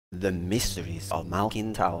The Mysteries of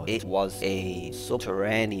Malkin Tower. It was a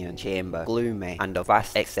subterranean chamber, gloomy and of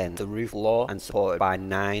vast extent, the roof low and supported by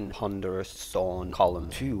 9 ponderous stone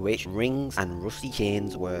columns, to which rings and rusty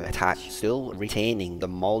chains were attached, still retaining the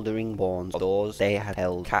mouldering bones of those they had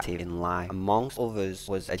held captive in life. Amongst others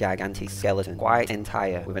was a gigantic skeleton, quite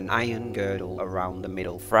entire, with an iron girdle around the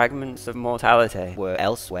middle. Fragments of mortality were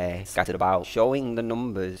elsewhere scattered about, showing the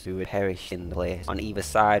numbers who had perished in the place. On either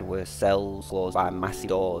side were cells closed by massive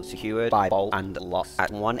doors, secured by bolts and locks. At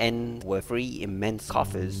one end were 3 immense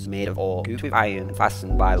coffers made of oak, cooped with iron and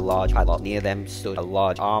fastened by large padlocks. Near them stood a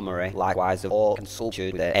large armoury, likewise of oak and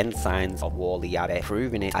sculptured with the ensigns of Whalley Abbey,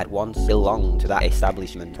 proving it had once belonged to that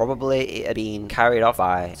establishment. Probably it had been carried off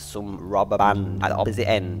by some robber band. At the opposite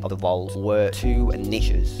end of the vault were 2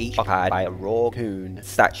 niches, each occupied by a rogue coon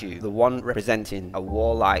statue, the one representing a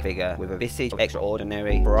warlike figure with a visage of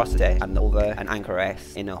extraordinary ferocity, and the other an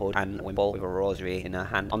anchoress in a hood and wimple with a rosary in her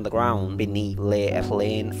hand. On the ground beneath lay a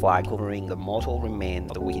plain flag covering the mortal remains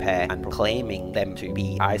of the wicked pair and proclaiming them to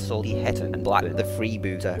be Isolde Hetton and Blackburn the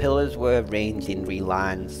freebooter. Pillars were ranged in 3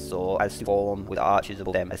 lines so as to form, with arches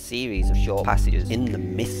above them, a series of short passages, in the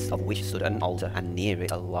midst of which stood an altar, and near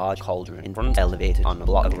it a large cauldron. In front, elevated on a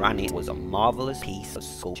block of granite, was a marvellous piece of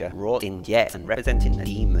sculpture wrought in jet and representing a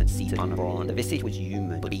demon seated on a throne. The visage was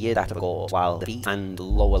human, but beard that of a goat, while the feet and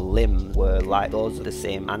lower limbs were like those of the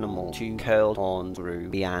same animal. 2 curled horns grew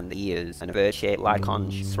behind the ears, and a bird-shaped like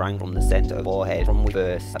conch sprang from the centre of the forehead, from which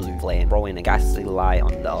burst a blue flame, throwing a ghastly light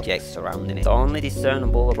on the objects surrounding it. The only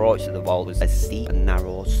discernible approach to the vault was a steep and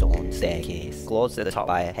narrow stone staircase, closed at the top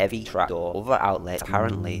by a heavy trapdoor. Other outlets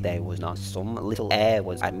apparently there was not. Some little air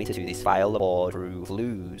was admitted to this vile abode through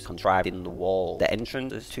flues contrived in the wall, the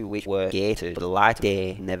entrances to which were gated, but the light of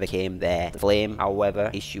day never came there. The flame,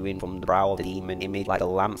 however, issuing from the brow of the demon image like the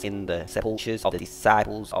lamps in the sepulchres of the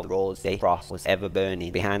disciples of the roads they crossed, was ever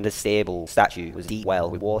burning. Behind the stable statue was a deep well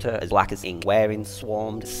with water as black as ink, wherein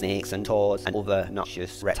swarmed snakes and toads and other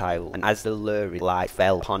noxious reptiles, and as the lurid light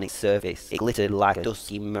fell upon its surface, it glittered like a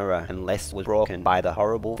dusky mirror, unless was broken by the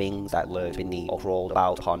horrible things that lurked beneath or crawled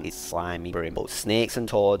about upon its slimy brim. But snakes and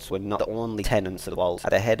toads were not the only tenants of the vault.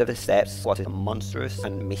 At the head of the steps squatted a monstrous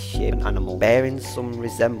and misshapen animal, bearing some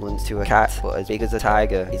resemblance to a cat, but as big as a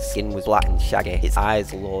tiger. Its skin was black and shaggy, its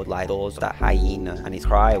eyes glowed like those of that hyena, and its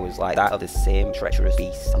cry was like that of the same treacherous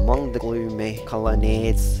beast. Among the gloomy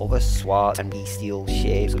colonnades, other swart and bestial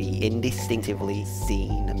shapes could be indistinctively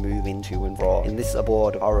seen moving to and fro. In this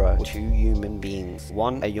abode of horror were 2 human beings,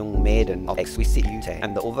 one a young maiden of exquisite beauty,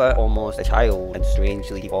 and the other almost a child and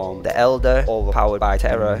strangely deformed. The elder, overpowered by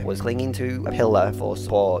terror, was clinging to a pillar for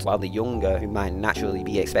support, while the younger, who might naturally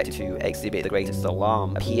be expected to exhibit the greatest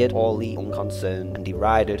alarm, appeared wholly unconcerned and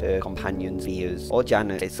derided her companion's fears. "Oh,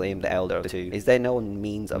 Janet," exclaimed the elder of the 2, "is there no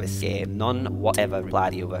means of escape?" "None whatever,"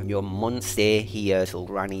 replied the other. "You must stay here till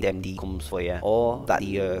Granny Demdike comes for you, or that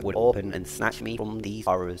the earth would open and snatch me from these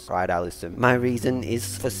horrors," cried Alison. "My reason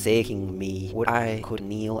is forsaking me. Would I could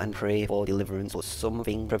kneel and pray for deliverance, but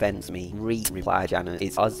something prevents me." Replied Janet.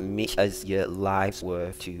 "It's as much as your life's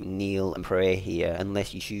worth to kneel and pray here,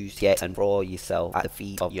 unless you choose to get and throw yourself at the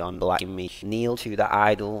feet of yon black image." "Kneel to the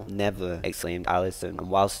idol? Never," exclaimed Alison, and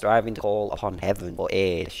while striving to call upon heaven for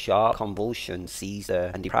aid, a sharp convulsion seized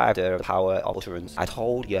her and deprived her of the power of utterance. "I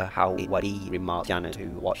told you how it would be," remarked Janet, who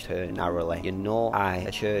watched her narrowly. "You know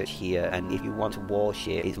a church here, and if you want to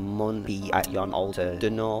worship, it mun be at yon altar.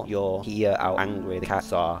 Dunno you hear how angry the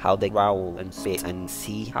cats are, how they growl and spit, and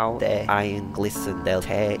see how their iron glisten. They'll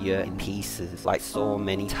tear you in pieces like so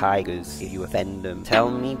many tigers if you offend them." "Tell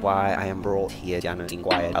me why I am brought here, Janet,"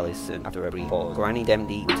 inquired Alison after a brief pause. "Granny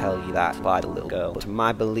Demdike will tell you that," replied the little girl. "But to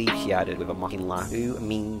my belief," she added with a mocking laugh, "who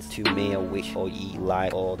means to me a witch or ye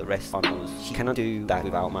like all the rest on us?" "She cannot do that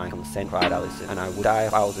without my consent," cried Alison, "and I would die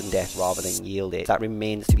 1,000 deaths rather than yield it." "That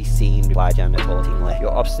remains to be seen," replied Janet tauntingly.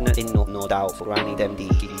 "You're obstinate enough, no doubt, but Granny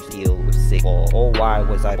Demdike used to deal with sick folk." "Oh, why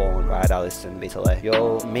was I born?" cried Alison bitterly.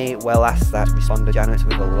 "You may well ask that," responded Janet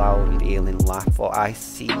with a loud and feeling laugh, "for I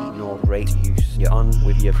see no great use. You're on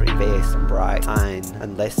with your pretty face and bright eyne,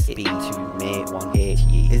 unless it be to make one hate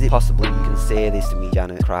ye." "Is it possible you can say this to me,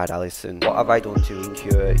 Janet?" cried Alison. "What have I done to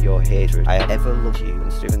incur your hatred? I have ever loved you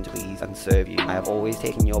and striven to please and serve you. I have always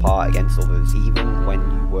taken your part against others, even when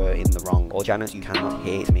you were in the wrong. Oh, Janet, you cannot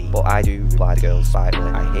hate me." "But I do," replied the girl slightly.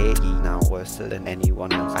 "I hate ye now worse than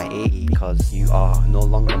anyone else. I hate ye because you are no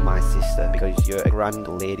longer my sister, because you're a grand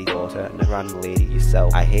lady daughter and a grand lady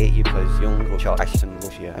yourself. I hate you because young Ruchot Ashton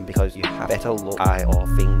loves you, and because you have better look, eye or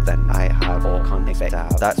thing than I have or can expect to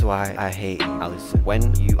have. That's why I hate you, Alison.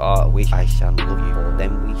 When you are a witch, I shall love you, for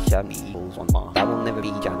then we shall be equals once more." "That will never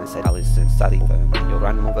be, Janet," said Alison sadly firmly. "Your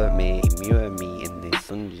grandmother may immure me in this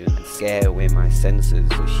dungeon, dungeon and scare away my senses,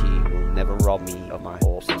 so she will never rob me of my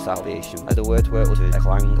hopes of salvation. As the words were uttered, a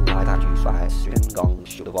clang like that used by a stricken gong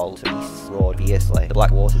shook the vault. The beasts roared fiercely. The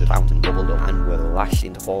black waters of the fountain bubbled up and were lashed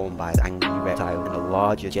into foam by the angry reptile, and a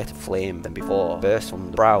larger jet of flame than before burst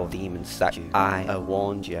from the brow of the demon's statue. I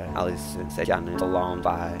warned you, Alison, said Janet, alarmed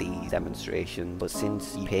by these demonstrations, but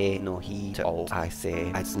since you pay no heed to all I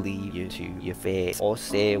say, I'd leave you to your fate. Or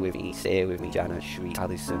stay with me, Janet, shrieked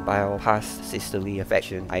Alison. By our past sisterly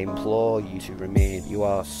affection, I implore you to remain. You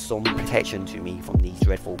are some protection to me from these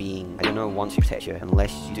dreadful beings. I do not want to protect you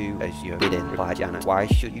unless you do as you're bidden, replied Janet. Why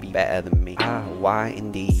should you be better than me? Ah, why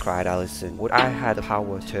indeed, cried Alison. Would I had the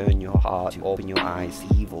power to turn your heart, to open your eyes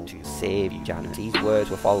to evil, to save you, Janet. These words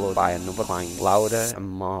were followed by another clang, louder and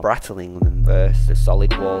more rattling than first. The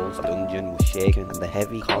solid walls of the dungeon were shaken, and the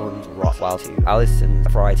heavy columns rocked, while to Alison's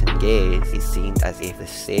frightened gaze, it seemed as if the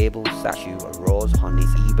sable statue arose upon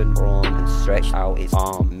its even throne and stretched out its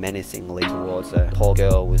arm menacingly towards her. The poor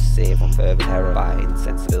girl was saved from further terror by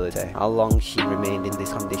insensibility. How long she remained in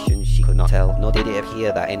this condition she could not tell, nor did it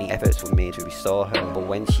appear that any efforts were made to restore her, but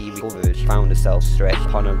when she recovered, she found herself stretched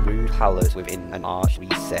upon a rude pallet within an arched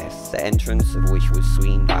recess, the entrance of which was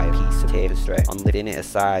screened by a piece of tapestry. On lifting it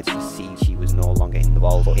aside, she perceived she was no longer in the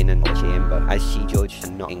vault, but in another chamber, as she judged,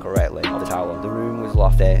 and not incorrectly, of the tower. The room was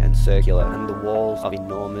lofty and circular, and the walls of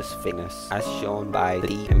enormous thickness, as shown by the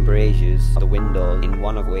deep embrasures of the windows, in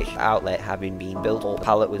one of which, the outlet having been built up, the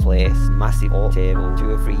pallet was placed, a massive oak table, 2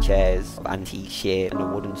 or 3 chairs of antique shape, and a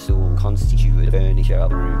wooden stool constituted the furniture of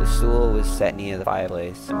the room. The stool was set near the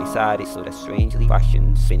fireplace, and beside it stood a strangely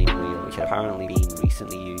fashioned spinning wheel, which had apparently been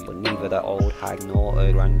recently used, but neither the old hag nor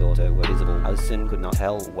her granddaughter were visible. Alison could not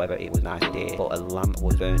tell whether it was night or day, but a lamp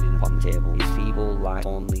was burning upon the table, its feeble light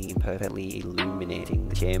only imperfectly illuminating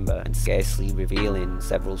the chamber, and scarcely revealing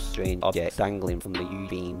several strange objects dangling from the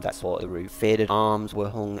U-beam that supported the roof. Faded arms were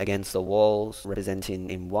hung against the walls, representing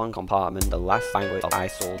in one compartment the last banquet of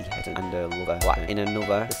Isolde Hetton and her lover Blackman, in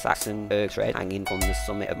another the Saxon Bergthread hanging from the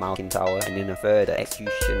summit of Malkin Tower, and in a third the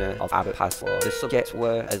executioner of Abbot Paslor. The subjects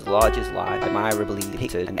were as large as life, admirably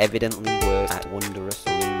depicted, and evidently worked at wondrous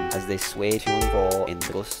looms as they swayed to and fro in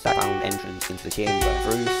the gust that found entrance into the chamber.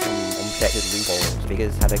 Through some unprotected loopholes,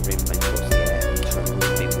 figures had a grim and ghostly air, and trembled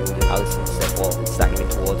bewildered. Alison stepped forward and staggering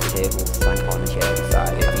towards the table, sank on a chair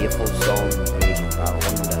beside it. A fearful storm was raging about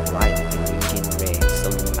wonder, lightning, raging rain,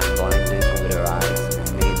 stunned and blinded over her eyes,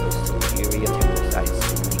 and made us so fury and tempest at its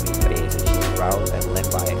stinging face, and she was roused and led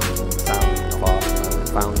by a hissing sound far from her, and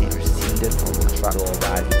found it receded from the trapdoor,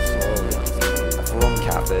 rising slowly on its feet. A from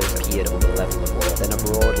cap first appeared on the level of the wall, then a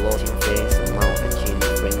broad, gloating face, and mouth and chin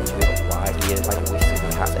fringed with wide ears like a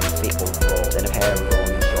whiskered cat, then a thick old throat, then a pair of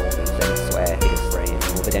brawny shoulders, then a square figure frame.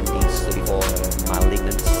 Over them these stood before her, a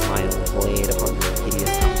malignant smile played upon her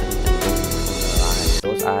hideous countenance and gleamed from her eyes.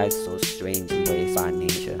 Those eyes so strangely placed by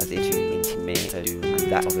nature, as if to intimate her doom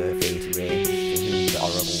and that of her fated race, to whom the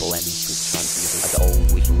horrible blemish was transmitted, as the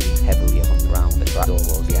old witch leaned heavily upon the ground, the trapdoor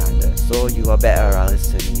closed behind her. So you are better,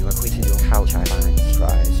 Alison, you are quitted your couch, I find, she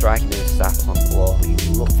cried, striking her staff upon the floor. But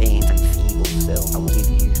you look faint and feeble still. I will give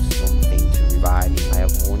you something to revive you. I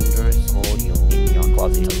have wondrous cordial in your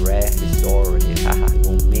closet, a rare restorative, haha. It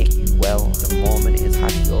will make you well the moment it has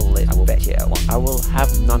had your lips. I will bet you at once. I will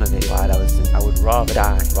have none of it, replied Alison. I would rather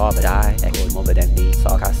die, echoed Mother Denby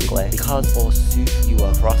sarcastically. Because forsooth you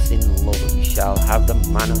are crossed in love, you shall have the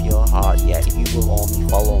man of your heart yet, if you will only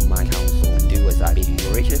follow my counsel and do as I bid you.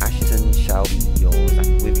 Richard Ashton shall be yours,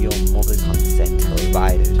 and with your mother's consent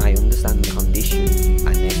provided. I understand the condition you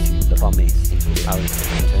annex to the promise into the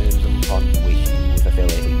Alison, and terms upon which you will fulfill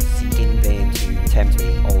it. You seek in vain to tempt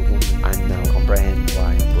me, old woman, and now comprehend why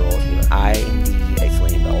I am brought here. I indeed,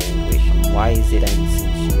 exclaimed the old witch. And why is it then,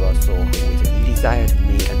 since you are so quick-witted, you desire to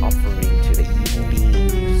make an offering to the evil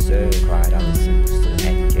being you serve? Cried Alison, with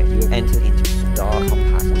energy. You have entered into some dark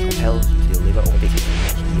compact which compels you to deliver over this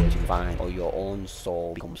here to find, or your own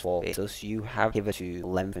soul becomes forfeit. Thus you have hitherto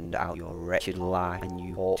lengthened out your wretched life, and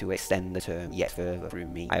you hope to extend the term yet further through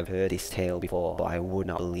me. I have heard this tale before, but I would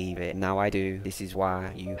not believe it. Now I do. This is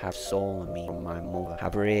why you have stolen me from my mother,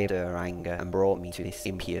 have braved her anger, and brought me to this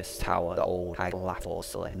impious tower. The old hag laughed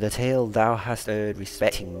forcefully. The tale thou hast heard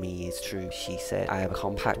respecting me is true, she said. I have a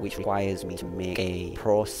compact which requires me to make a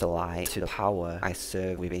proselyte to the power I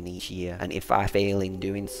serve within each year, and if I fail in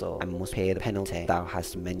doing so, I must pay the penalty thou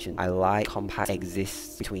hast mentioned. A light compact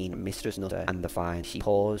exists between Mistress Nutter and the fine. She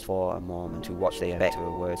paused for a moment to watch the effect of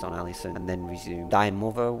her words on Alison, and then resumed. Thy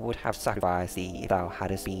mother would have sacrificed thee if thou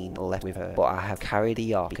hadst been left with her, but I have carried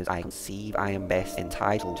thee off because I conceive I am best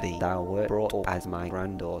entitled to thee. Thou wert brought up as my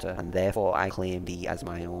granddaughter, and therefore I claim thee as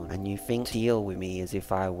my own. And you think to deal with me as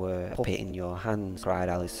if I were a puppet in your hands, cried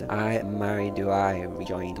Alison. I married do I,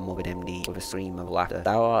 rejoined Mother Demdike with a scream of laughter.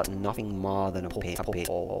 Thou art nothing more than a puppet,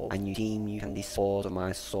 and you deem you can dispose of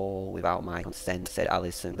my soul without my consent, said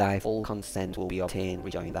Alison. Thy full consent will be obtained,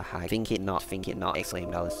 rejoined the hag. Think it not,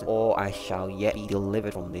 exclaimed Alison, or I shall yet be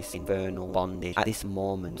delivered from this infernal bondage. At this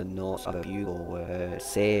moment the notes of a bugle were heard.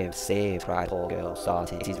 Save, save, cried the poor girl,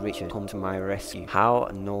 starting. It is Richard, come to my rescue. How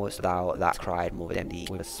knowest thou that? cried Mother Demdike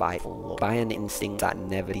with a spiteful look. By an instinct that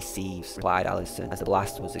never deceives, replied Alison, as the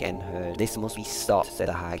blast was again heard. This must be stopped, said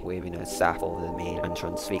the hag, waving her staff over the maid and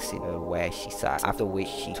transfixing her where she sat, after which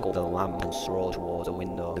she took up the lamp and strolled towards the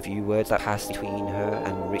window. The few words that passed between her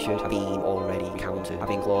and Richard have been already recounted.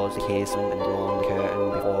 Having closed the casement and drawn the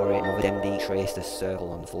curtain before it, Mother Demdike traced a circle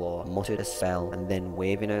on the floor, muttered a spell, and then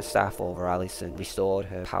waving her staff over Alison, restored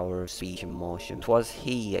her power of speech and motion. "'Twas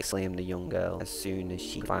he," exclaimed the young girl, as soon as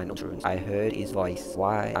she could find utterance. "I heard his voice."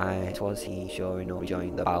 "Why, aye, 'twas he, sure enough,"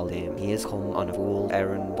 rejoined the beldame. "He has come on a fool's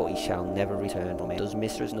errand, but he shall never return from it. Does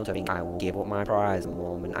Mistress Nutter think I will give up my prize the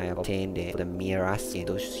moment I have obtained it for the mere asking?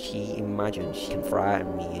 Does she imagine she can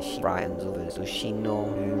frighten me as she frightens others? Does she know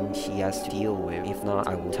whom she has to deal with? If not,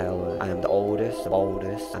 I will tell her. I am the oldest, the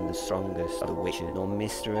boldest, and the strongest of the witches. No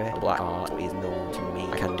mystery of the black art is known to me.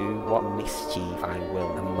 I can do what mischief I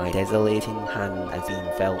will, and my desolating hand has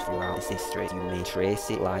been felt throughout this district. You may trace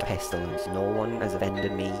it like pestilence. No one has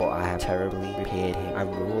offended me, but I have terribly repaid him. I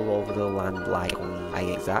rule over the land like a queen. I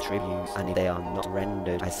exact tributes, and if they are not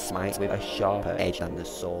rendered, I smite with a sharper edge than the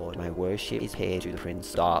sword. My worship is paid to the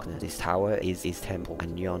Prince of Darkness. This tower is his temple,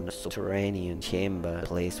 and yon subterranean chamber, the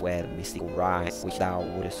place where the mystical rites, which thou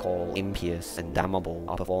wouldst call impious and damnable,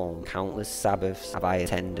 are performed. Countless Sabbaths have I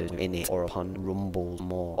attended within it, or upon Rumble's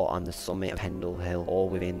Moor, or on the summit of Pendle Hill, or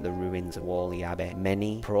within the ruins of Whalley Abbey.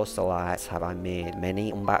 Many proselytes have I made,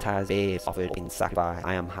 many unbaptized babes offered in sacrifice.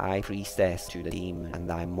 I am high priestess to the demon, and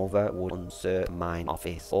thy mother would usurp mine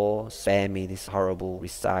office. Oh, spare me this horrible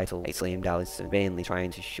recital, exclaimed Alison, vainly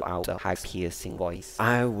trying to shut out the hag's piercing voice.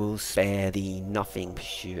 I will spare thee nothing,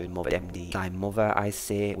 pursued Mother Demdike. Thy mother, I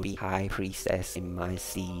say, will be high priestess in my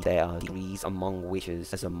stead. There are degrees among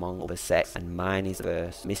witches as among other sects, and mine is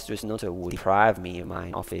verse. Mistress Nutter would deprive me of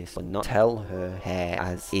mine office, but not tell her hair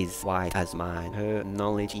as is white as mine, her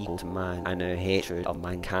knowledge equal to mine, and her hatred of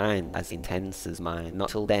mankind as intense as mine. Not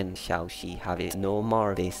till then shall she have it. No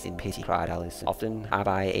more of this in pity, cried Alison. Often have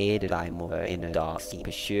I aided thy mother in her dark scheme,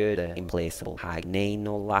 pursued her implacable hag. Nay,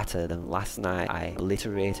 no latter than last night I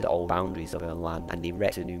obliterated all boundaries of her land, and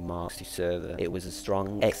erected new marks to serve her. It was a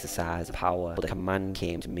strong exercise of power, but the command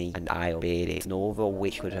came to me, and I obeyed it. No other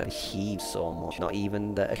witch could have achieved so much, not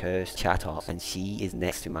even the accursed Chatos, and she is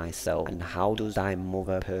next to myself. And how does thy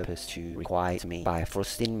mother purpose to requite me? By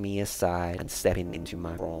thrusting me aside and stepping into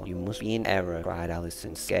my throne. You must be in error, cried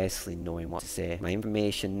Alison, scarcely knowing what to say. My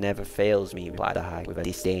information never fails me, replied the hag with a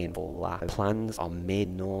disdainful laugh. Her plans are made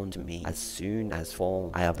known to me as soon as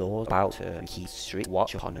formed. I have those about her who keep strict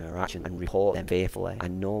watch upon her actions and report them faithfully. I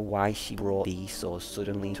know why she brought thee so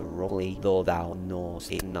suddenly to Rugby, though thou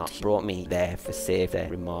knowest it not. She brought me there for safety,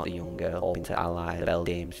 remarked the young girl, hoping to ally the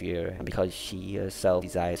beldame's fury, and because she herself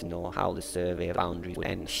desired to know how the survey of boundaries would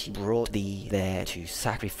end. She brought thee there to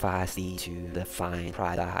sacrifice thee to the fine,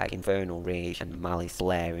 cried the hag, infernal rage and malice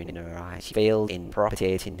blaring in her eyes. She failed in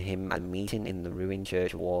propitiating him at meeting in the ruined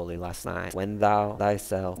church of Whalley last night, when thou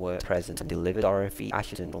thyself wert present and delivered Dorothy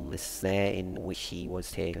Ashton from the snare in which she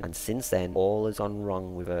was taken. And since then all has gone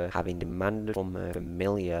wrong with her, having demanded from her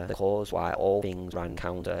familiar the cause why all things ran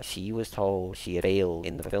counter. She was told she had failed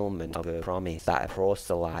in the fulfillment of her promise, that a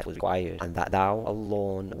proselyte was required, and that thou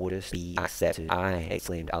alone wouldst be accepted. Aye,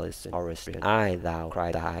 exclaimed Alison, horror-stricken. Aye, thou,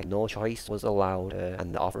 cried the hag. No choice was allowed her,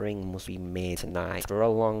 and the offering must be made tonight. After a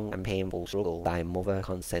long and painful struggle, thy mother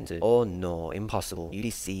consented. Oh no, impossible, you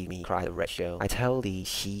deceive me, cried the wretched girl. I tell thee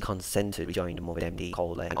she consented, rejoined Mother Demdike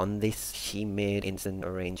coldly, and on this she made instant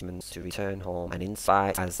arrangements to return home, and in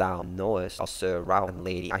spite, as thou knowest, of Sir Ralph and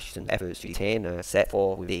Lady Ashton's efforts to detain her, set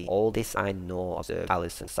forth with thee. All this I know, observed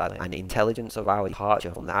Alison sadly, and intelligence of our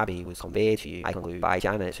departure from the Abbey was conveyed to you, I conclude, by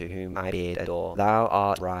Janet, to whom I bade adore. Thou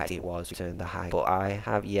art right, it was, returned the hag, but I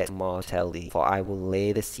have yet more to tell thee, for I will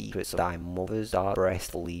lay the secrets of thy mother's dark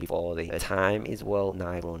breast fully before thee. The time is well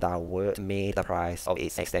nigh grown. Thou wert made pay the price of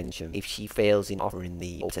its extension. If she fails in offering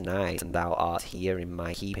thee up tonight, and thou art here in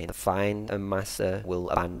my keeping, the find and master will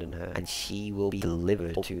abandon her, and she will be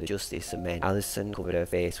delivered up to the justice of men. Alison covered her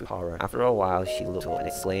face with horror. After a while she looked up and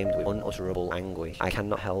exclaimed with unutterable anguish, I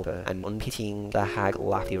cannot help her. And unpitying the hag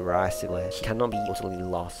laughed derisively. She cannot be utterly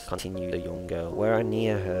lost, continued the young girl. Were I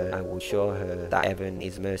near her, I would show her that heaven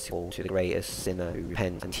is merciful to the greatest sinner who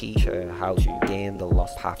repents, and teach her how to gain the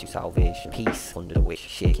lost path to salvation. Peace, thundered the witch,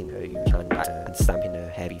 shaking her huge hand at her and stamping her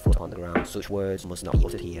heavy foot on the ground. Such words must not be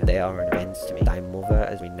uttered here. They are an offence to me. Thy mother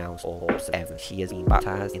has renounced all hopes of heaven. She has been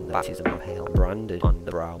baptized in the baptism of hell, and branded on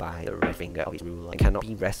the brow by the red finger of his ruler, and cannot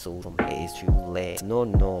be wrestled from her. It is too late. No,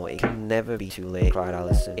 no, it can never be too late, cried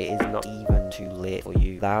Alison. It is not even too late for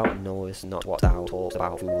you. Thou knowest not what thou talkest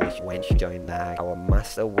about, foolish wench, rejoined the hag. Our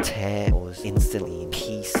master will tear us instantly in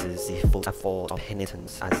pieces if but a thought of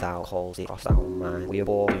penitence, as thou callest it, crossed our mind. We are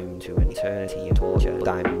both doomed to an eternity of torture, but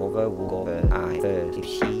thy mother will go first. If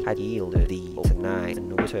she had yielded thee up tonight,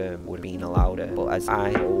 another term would have been allowed her, but as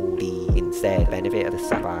I owe thee instead, the benefit of the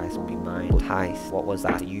sacrifice will be mine. But Heist, what was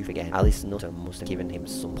that to youth again? Alice Nutter must have given him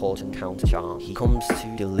some potent counter-charm. He comes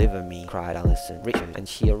to deliver me, cried Alison. Richard, and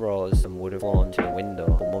she arose and would have flown to the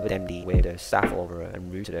window, but Mother Demdike waved her staff over her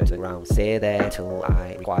and rooted her to the ground. Stay there till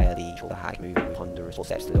I require thee, shouted the hag, moving with ponderous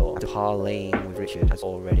footsteps to the door. After parleying with Richard, as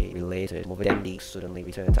already related, Mother Demdike suddenly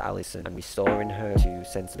returned to Alison, and restoring her to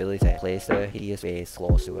sensibility, placed her hideous face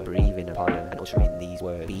close to her, breathing upon her, and uttering these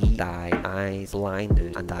words, Be thine eyes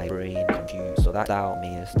blinded, and thy brain confused, so that thou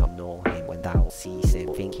mayest not know him when thou seest him,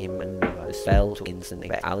 but think him another. The spell took instant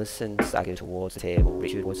effect. Alison staggered towards the table.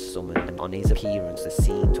 Richard was summoned, and on his appearance the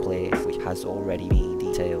scene took place which has already been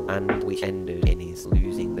detailed, and which ended in his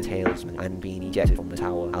losing the talisman and being ejected from the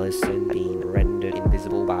tower. Alison had been rendered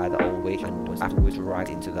invisible by the old witch, and was afterwards dragged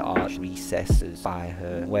into the arched recesses by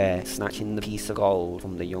her, where, snatching the piece of gold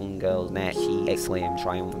from the young girl's neck, she exclaimed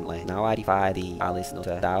triumphantly, Now I defy thee, Alice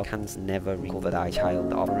Nutter. Thou canst never recover thy child.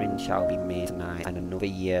 The offering shall be made tonight, and another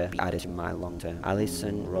year be added to my long term.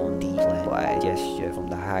 Alison groaned deeply, but at a gesture from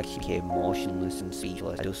the hag she became motionless and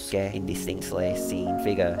speechless. A dusky, indistinctly seen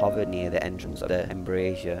figure hovered near the entrance of the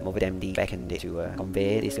embrasure. Mother Demdike beckoned it to her.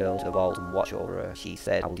 Convey this girl to the vault and watch over her, she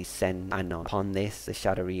said. I will descend anon. Upon this, the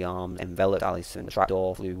shadowy arms enveloped Alison. The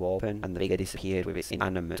trapdoor flew open, and the figure disappeared with its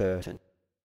inanimate curtain.